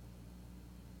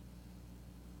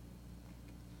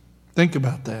 Think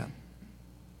about that.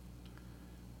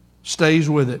 Stays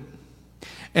with it.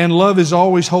 And love is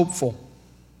always hopeful.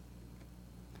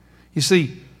 You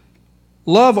see,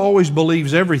 love always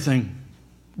believes everything.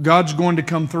 God's going to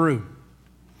come through.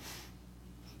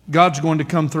 God's going to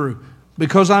come through.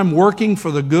 Because I'm working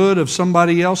for the good of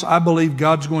somebody else, I believe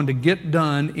God's going to get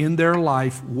done in their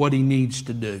life what He needs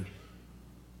to do.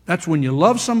 That's when you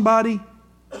love somebody,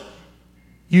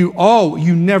 you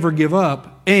never give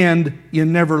up, and you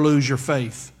never lose your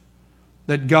faith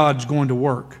that God's going to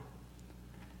work.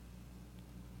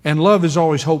 And love is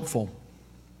always hopeful.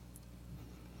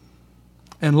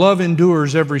 And love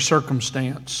endures every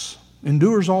circumstance.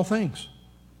 Endures all things.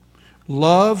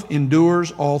 Love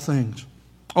endures all things.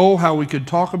 Oh, how we could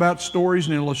talk about stories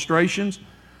and illustrations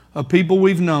of people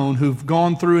we've known who've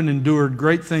gone through and endured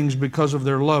great things because of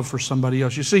their love for somebody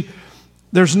else. You see,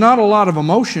 there's not a lot of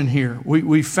emotion here.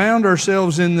 We found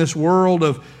ourselves in this world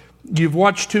of, you've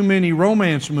watched too many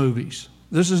romance movies.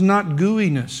 This is not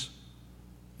gooiness.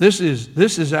 This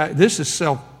is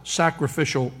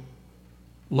self-sacrificial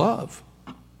love.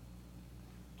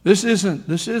 This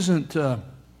isn't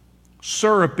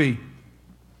syrupy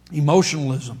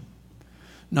emotionalism.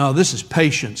 No, this is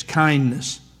patience,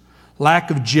 kindness,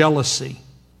 lack of jealousy,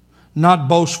 not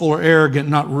boastful or arrogant,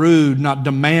 not rude, not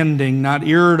demanding, not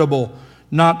irritable,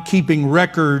 not keeping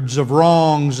records of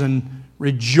wrongs, and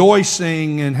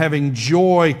rejoicing and having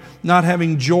joy, not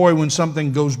having joy when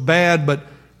something goes bad, but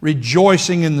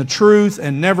rejoicing in the truth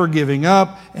and never giving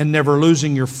up and never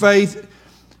losing your faith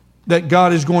that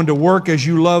God is going to work as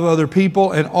you love other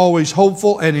people, and always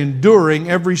hopeful and enduring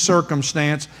every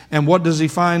circumstance. And what does he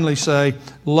finally say?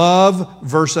 Love,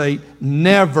 verse 8,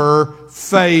 never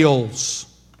fails.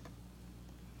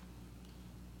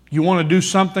 You want to do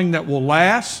something that will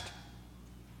last?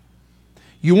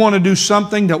 You want to do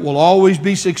something that will always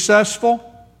be successful?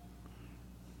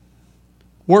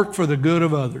 Work for the good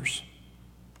of others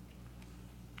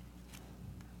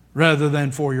rather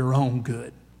than for your own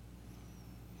good.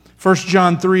 1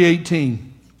 John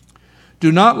 3:18,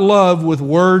 do not love with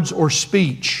words or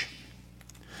speech,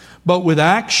 but with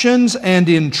actions and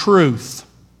in truth.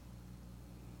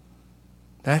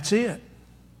 That's it.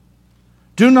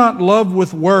 Do not love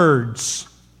with words,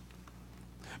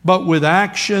 but with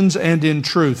actions and in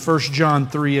truth. 1 John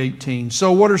 3:18.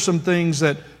 So what are some things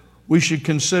that we should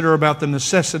consider about the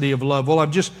necessity of love? Well,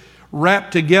 I've just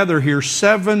wrapped together here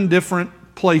 7 different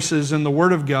places in the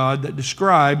Word of God that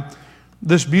describe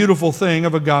this beautiful thing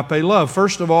of agape love.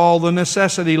 First of all, the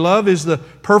necessity. Love is the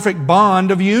perfect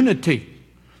bond of unity.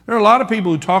 There are a lot of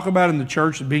people who talk about in the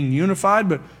church being unified,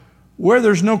 but where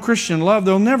there's no Christian love,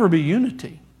 there'll never be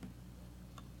unity.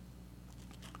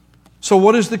 So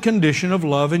what is the condition of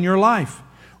love in your life?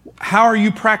 How are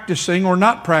you practicing or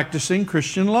not practicing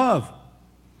Christian love?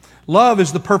 Love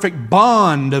is the perfect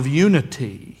bond of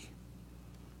unity.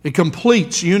 It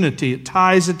completes unity. It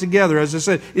ties it together. As I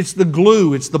said, it's the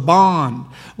glue. It's the bond.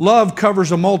 Love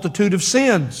covers a multitude of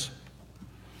sins.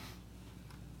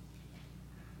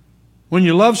 When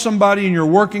you love somebody and you're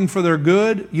working for their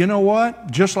good, you know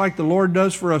what? Just like the Lord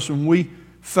does for us when we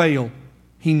fail,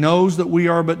 He knows that we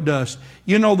are but dust.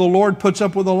 You know, the Lord puts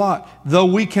up with a lot. Though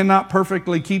we cannot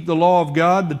perfectly keep the law of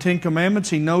God, the Ten Commandments,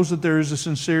 He knows that there is a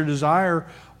sincere desire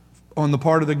on the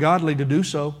part of the godly to do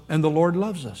so, and the Lord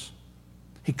loves us.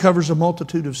 He covers a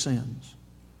multitude of sins.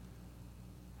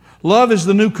 Love is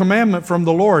the new commandment from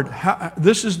the Lord.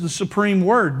 This is the supreme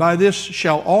word. By this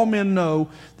shall all men know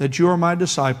that you are my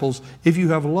disciples, if you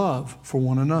have love for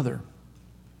one another.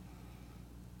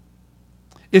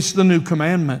 It's the new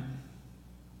commandment.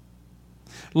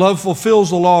 Love fulfills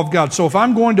the law of God. So if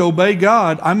I'm going to obey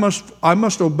God, I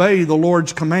must obey the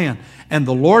Lord's command. And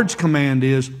the Lord's command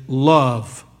is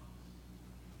love.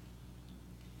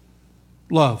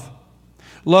 Love.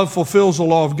 Love fulfills the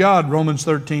law of God, Romans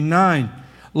 13:9.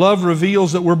 Love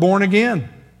reveals that we're born again,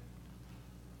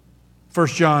 1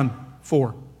 John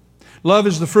 4. Love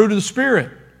is the fruit of the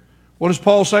Spirit. What does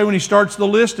Paul say when he starts the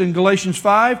list in Galatians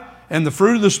 5? And the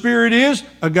fruit of the Spirit is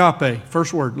agape.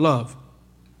 First word, love.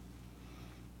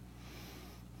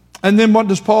 And then what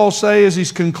does Paul say as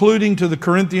he's concluding to the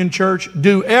Corinthian church?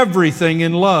 Do everything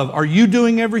in love. Are you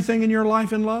doing everything in your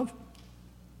life in love?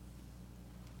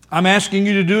 I'm asking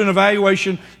you to do an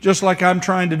evaluation just like I'm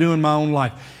trying to do in my own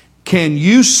life. Can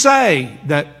you say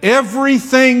that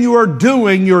everything you're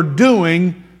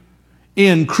doing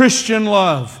in Christian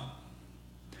love?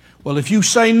 Well, if you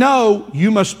say no,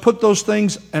 you must put those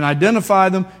things and identify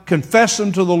them, confess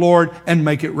them to the Lord, and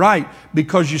make it right.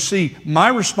 Because you see, my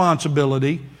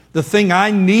responsibility, the thing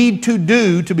I need to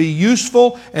do to be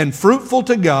useful and fruitful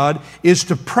to God, is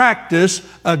to practice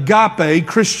agape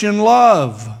Christian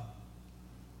love.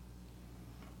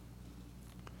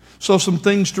 So some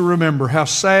things to remember. How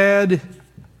sad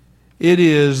it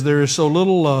is there is so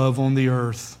little love on the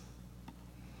earth.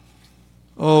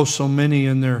 Oh, so many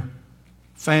in their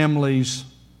families,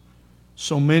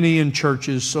 so many in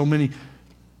churches, so many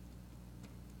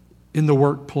in the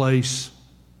workplace,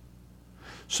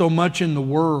 so much in the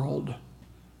world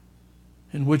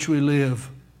in which we live.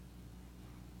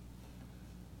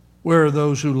 Where are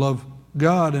those who love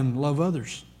God and love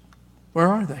others? Where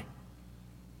are they?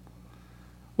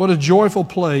 What a joyful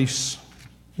place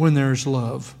when there's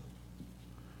love.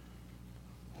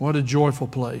 What a joyful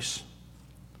place.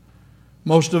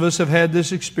 Most of us have had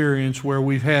this experience where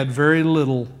we've had very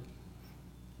little,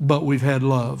 but we've had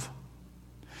love.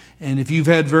 And if you've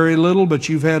had very little, but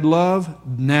you've had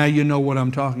love, now you know what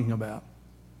I'm talking about.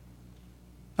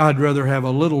 I'd rather have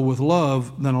a little with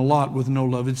love than a lot with no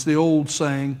love. It's the old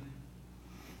saying,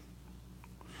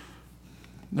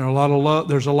 there's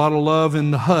a lot of love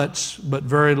in the huts, but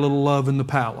very little love in the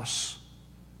palace.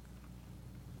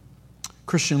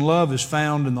 Christian love is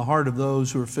found in the heart of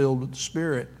those who are filled with the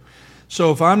Spirit.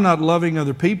 So if I'm not loving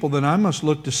other people, then I must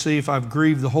look to see if I've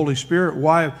grieved the Holy Spirit.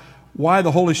 Why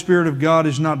the Holy Spirit of God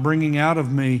is not bringing out of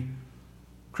me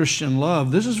Christian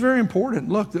love. This is very important.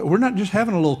 Look, we're not just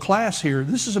having a little class here.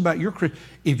 This is about your Christian.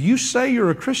 If you say you're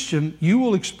a Christian, you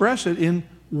will express it in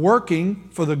working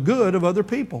for the good of other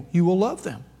people. You will love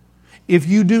them. If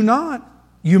you do not,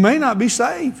 you may not be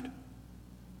saved.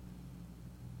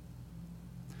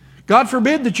 God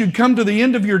forbid that you'd come to the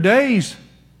end of your days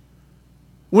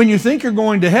when you think you're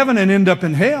going to heaven and end up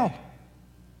in hell.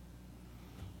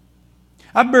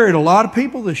 I've buried a lot of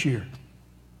people this year.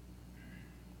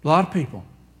 A lot of people.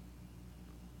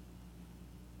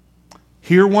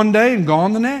 Here one day and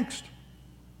gone the next.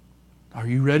 Are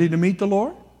you ready to meet the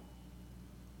Lord?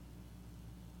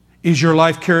 Is your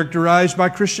life characterized by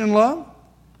Christian love?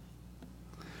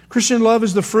 Christian love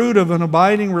is the fruit of an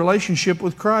abiding relationship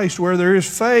with Christ. Where there is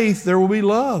faith, there will be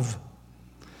love.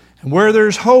 And where there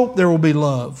is hope, there will be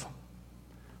love.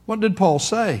 What did Paul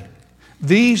say?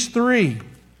 These three,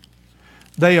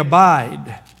 they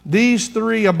abide. These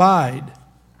three abide.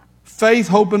 Faith,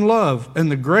 hope, and love.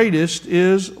 And the greatest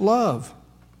is love.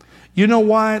 You know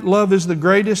why love is the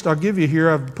greatest? I'll give you here.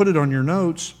 I've put it on your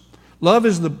notes. Love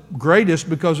is the greatest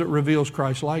because it reveals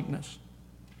Christ's likeness.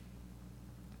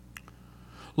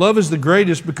 Love is the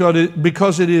greatest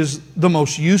because it is the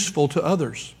most useful to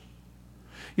others.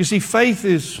 You see, faith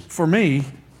is for me,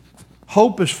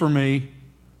 hope is for me,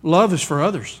 love is for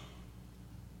others.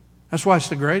 That's why it's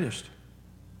the greatest.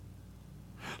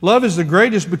 Love is the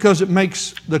greatest because it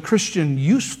makes the Christian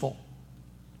useful.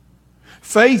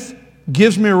 Faith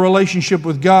gives me a relationship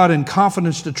with God and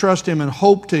confidence to trust Him and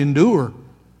hope to endure.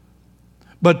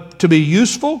 But to be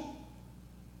useful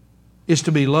is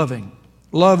to be loving.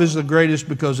 Love is the greatest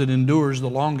because it endures the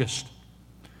longest.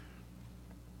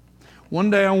 One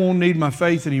day I won't need my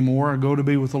faith anymore. I go to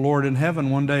be with the Lord in heaven.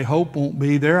 One day hope won't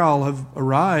be there. I'll have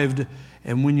arrived.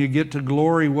 And when you get to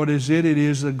glory, what is it? It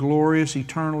is the glorious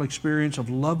eternal experience of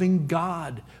loving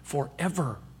God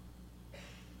forever.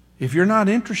 If you're not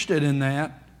interested in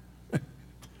that,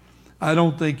 I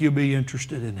don't think you'll be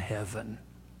interested in heaven.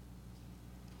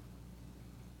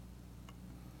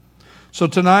 So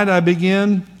tonight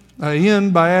I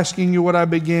end by asking you what I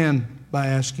began by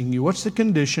asking you. What's the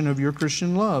condition of your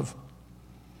Christian love?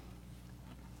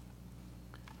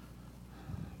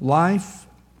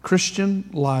 Christian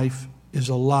life is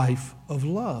a life of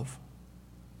love.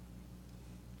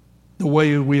 The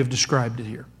way we have described it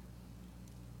here.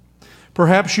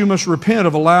 Perhaps you must repent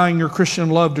of allowing your Christian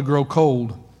love to grow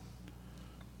cold.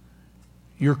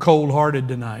 You're cold-hearted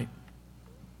tonight.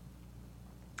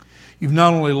 You've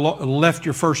not only left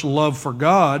your first love for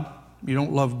God, you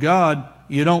don't love God,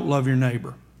 you don't love your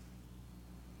neighbor.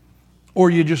 Or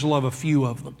you just love a few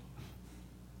of them.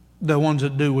 The ones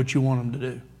that do what you want them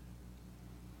to do.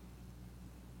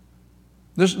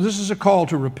 This is a call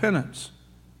to repentance.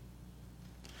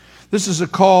 This is a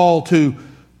call to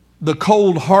the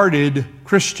cold-hearted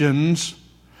Christians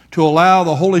to allow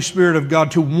the Holy Spirit of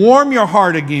God to warm your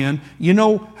heart again. You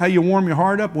know how you warm your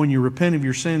heart up? When you repent of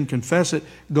your sin, confess it,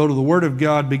 go to the Word of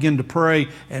God, begin to pray,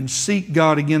 and seek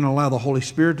God again and allow the Holy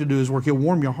Spirit to do His work. He'll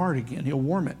warm your heart again. He'll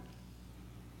warm it.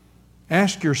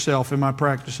 Ask yourself, am I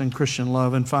practicing Christian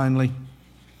love? And finally,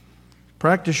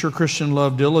 practice your Christian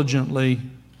love diligently.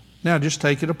 Now just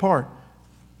take it apart.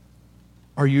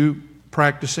 Are you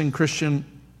practicing Christian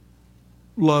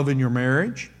love in your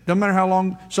marriage? Doesn't matter how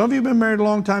long. Some of you have been married a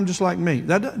long time just like me.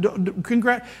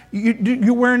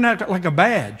 You're wearing that like a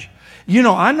badge. You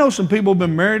know, I know some people have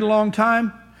been married a long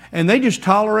time and they just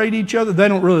tolerate each other. They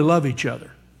don't really love each other.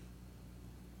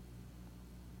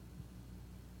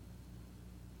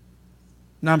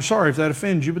 Now, I'm sorry if that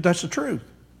offends you, but that's the truth.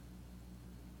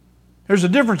 There's a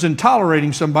difference in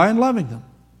tolerating somebody and loving them.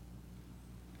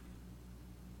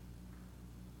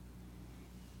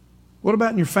 What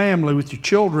about in your family with your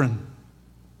children?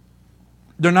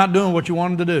 They're not doing what you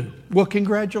want them to do. Well,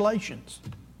 congratulations.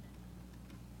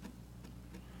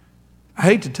 I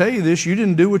hate to tell you this, you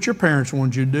didn't do what your parents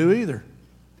wanted you to do either.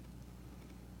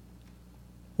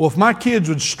 Well, if my kids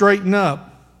would straighten up,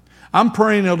 I'm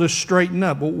praying they'll just straighten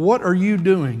up. Well, what are you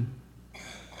doing?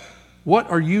 What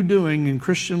are you doing in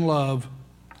Christian love?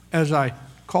 As I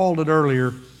called it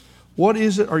earlier, what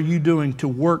is it are you doing to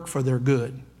work for their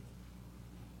good?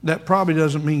 That probably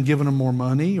doesn't mean giving them more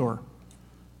money, or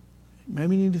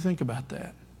maybe you need to think about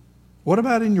that. What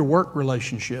about in your work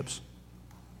relationships?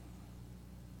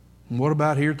 And what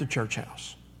about here at the church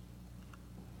house?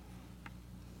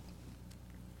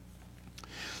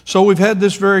 So we've had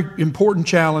this very important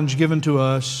challenge given to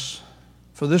us.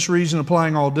 For this reason,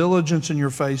 applying all diligence in your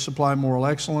faith, supply moral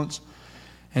excellence.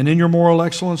 And in your moral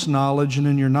excellence, knowledge. And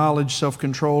in your knowledge,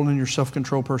 self-control. And in your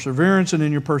self-control, perseverance. And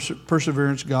in your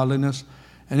perseverance, godliness.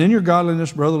 And in your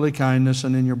godliness, brotherly kindness.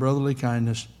 And in your brotherly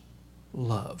kindness,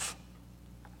 love.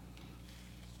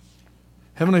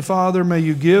 Heavenly Father, may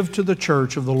you give to the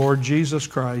church of the Lord Jesus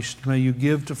Christ. May you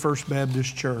give to First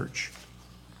Baptist Church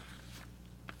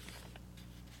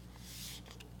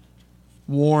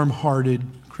warm-hearted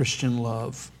Christian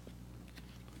love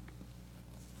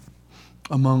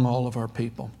among all of our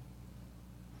people.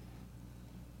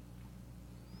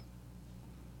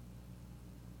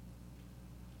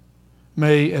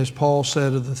 May, as Paul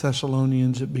said of the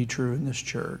Thessalonians, it be true in this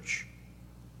church,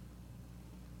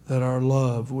 that our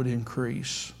love would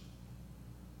increase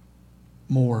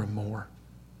more and more.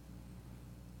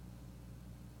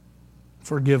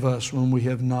 Forgive us when we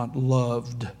have not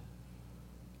loved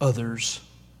others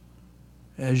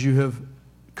as you have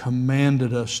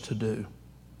commanded us to do.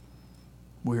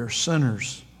 We are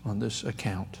sinners on this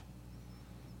account.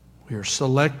 We are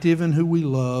selective in who we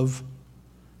love,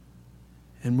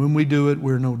 and when we do it,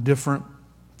 we're no different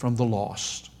from the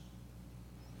lost.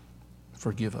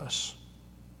 Forgive us.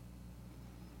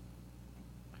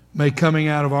 May coming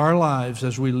out of our lives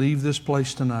as we leave this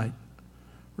place tonight,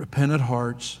 repentant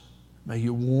hearts, may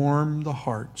you warm the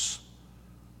hearts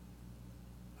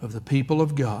of the people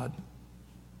of God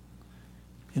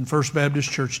in First Baptist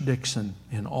Church Dixon,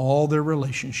 in all their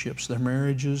relationships, their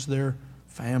marriages, their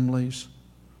families,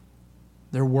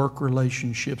 their work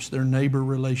relationships, their neighbor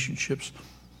relationships,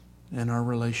 and our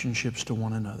relationships to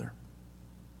one another,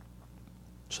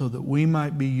 so that we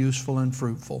might be useful and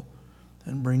fruitful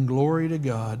and bring glory to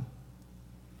God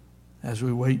as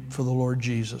we wait for the Lord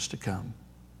Jesus to come.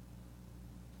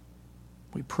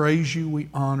 We praise you, we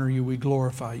honor you, we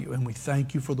glorify you, and we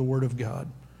thank you for the Word of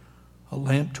God, a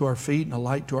lamp to our feet and a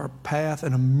light to our path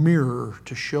and a mirror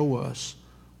to show us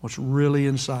what's really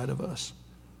inside of us.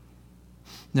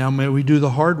 Now may we do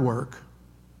the hard work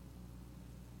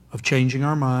of changing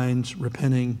our minds,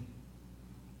 repenting,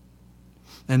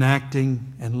 and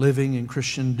acting and living in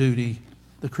Christian duty,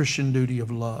 the Christian duty of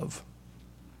love.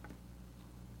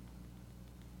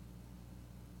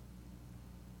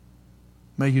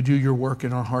 May you do your work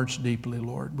in our hearts deeply,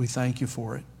 Lord. We thank you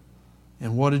for it.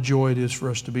 And what a joy it is for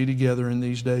us to be together in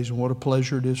these days, and what a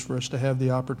pleasure it is for us to have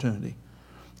the opportunity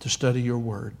to study your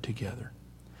word together.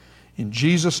 In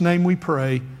Jesus' name we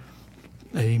pray,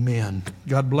 amen.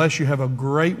 God bless you. Have a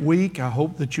great week. I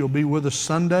hope that you'll be with us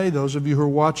Sunday. Those of you who are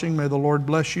watching, may the Lord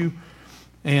bless you.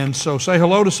 And so say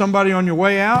hello to somebody on your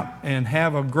way out, and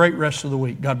have a great rest of the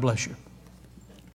week. God bless you.